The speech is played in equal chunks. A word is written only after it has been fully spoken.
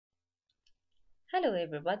Hello,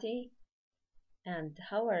 everybody, and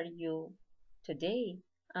how are you? Today,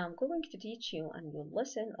 I'm going to teach you a new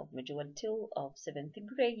lesson of Module 2 of 7th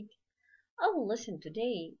grade. Our lesson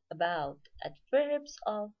today about adverbs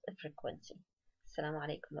of frequency. السلام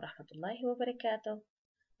عليكم ورحمة الله وبركاته.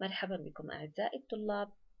 مرحبا بكم أعزائي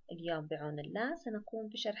الطلاب. اليوم بعون الله سنقوم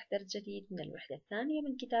بشرح درس جديد من الوحدة الثانية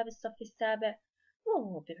من كتاب الصف السابع،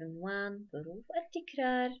 وهو بعنوان ظروف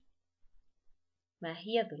التكرار. ما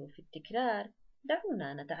هي ظروف التكرار؟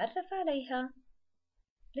 دعونا نتعرف عليها.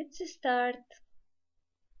 Let's start.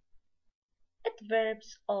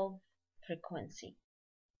 Adverbs of frequency: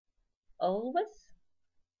 always,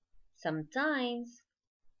 sometimes,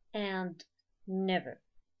 and never.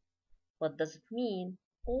 What does it mean?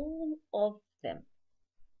 All of them.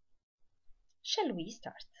 Shall we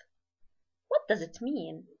start? What does it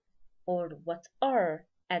mean? Or what are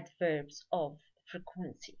adverbs of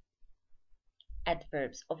frequency?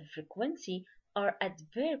 Adverbs of frequency are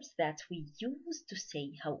adverbs that we use to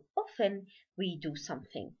say how often we do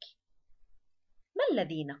something. ما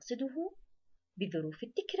الذي نقصده بظروف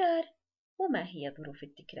التكرار؟ وما هي ظروف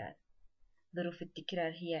التكرار؟ ظروف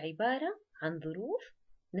التكرار هي عبارة عن ظروف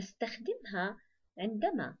نستخدمها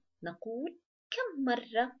عندما نقول كم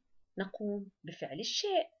مرة نقوم بفعل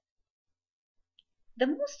الشيء. The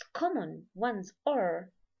most common ones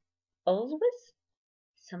are always,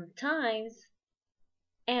 sometimes,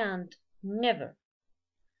 and never.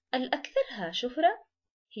 الأكثرها شهرة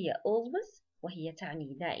هي always وهي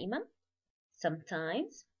تعني دائما،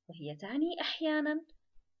 sometimes وهي تعني أحيانا،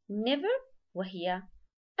 never وهي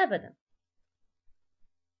أبدا.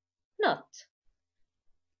 Not.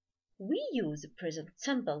 We use present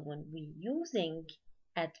simple when we using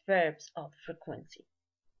adverbs of frequency.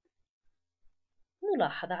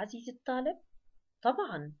 ملاحظة عزيزي الطالب،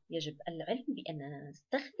 طبعا يجب العلم بأننا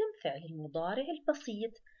نستخدم فعل المضارع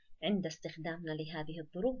البسيط عند استخدامنا لهذه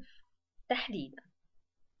الظروف تحديدا.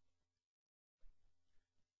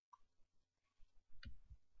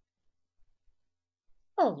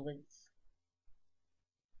 Always.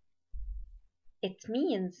 It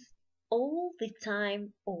means all the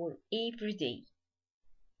time or every day.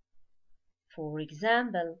 For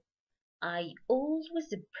example, I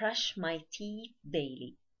always brush my teeth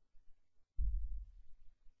daily.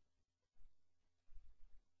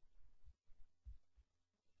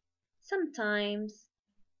 Sometimes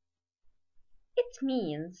it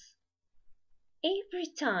means every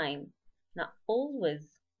time, not always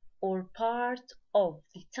or part of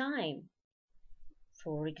the time.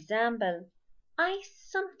 For example, I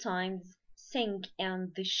sometimes sing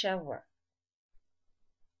in the shower.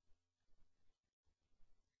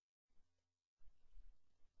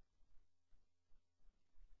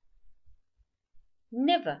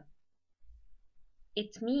 Never.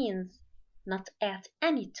 It means not at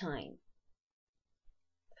any time.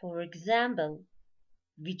 For example,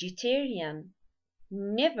 vegetarian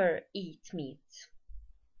never eat meat.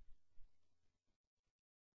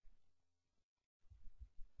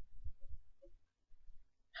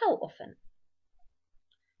 How often?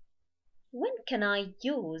 When can I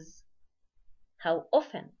use how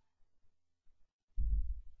often?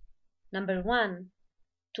 Number 1.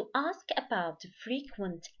 To ask about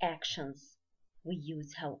frequent actions, we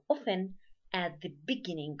use how often at the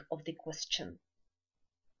beginning of the question.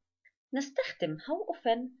 نستخدم how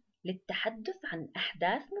often للتحدث عن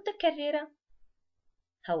أحداث متكررة.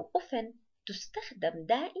 How often تستخدم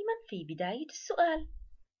دائما في بداية السؤال.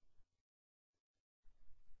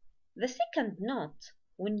 The second note,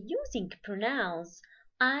 when using pronouns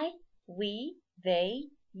I, we, they,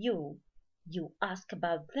 you ask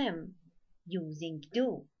about them using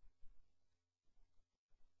do.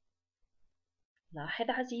 لاحظ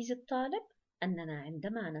عزيزي الطالب أننا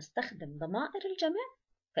عندما نستخدم ضمائر الجمع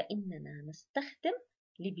فإننا نستخدم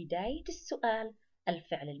لبداية السؤال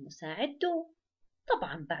الفعل المساعد do،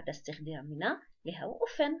 طبعا بعد استخدامنا لهو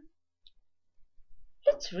often.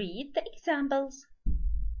 Let's read the examples.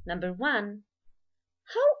 Number 1.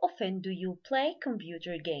 How often do you play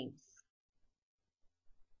computer games?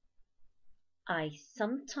 I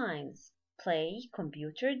sometimes play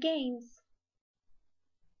computer games.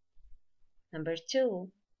 Number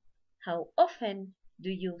 2. How often do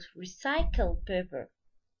you recycle paper?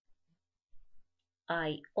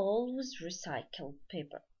 I always recycle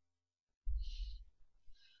paper.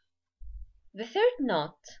 The third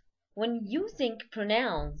note, when using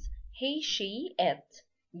pronouns he, she, it,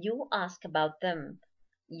 you ask about them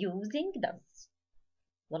using does.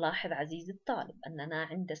 ولاحظ عزيزي الطالب أننا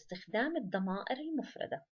عند استخدام الضمائر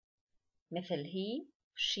المفردة مثل he,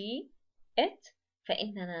 she, it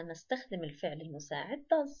فإننا نستخدم الفعل المساعد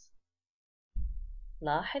does.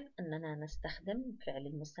 لاحظ أننا نستخدم فعل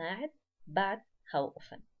المساعد بعد how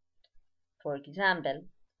often. For example,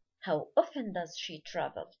 how often does she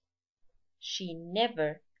travel? She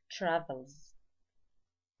never travels.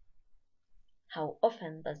 How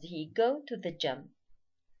often does he go to the gym?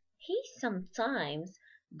 He sometimes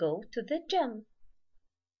go to the gym.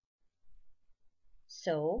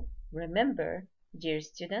 So remember, dear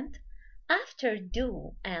student, after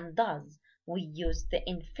do and does, we use the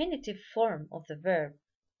infinitive form of the verb.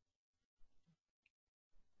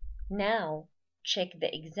 Now check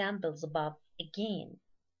the examples above again.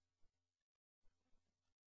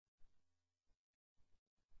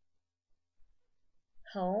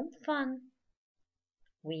 Home fun.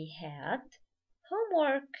 We had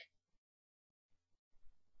homework.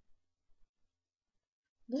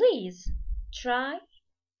 Please try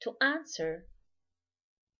to answer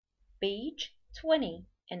page 20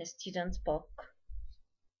 in a student's book.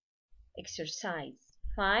 Exercise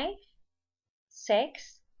 5,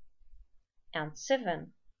 6, and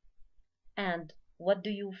 7. And what do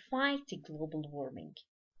you fight global warming?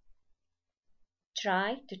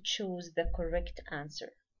 Try to choose the correct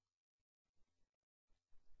answer.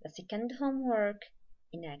 The second homework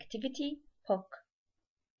in activity book.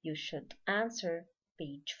 You should answer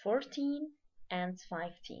page 14 and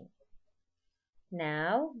 15.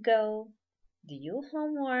 Now go do your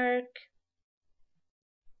homework.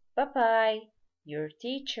 Bye bye, your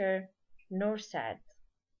teacher, Noor Saad.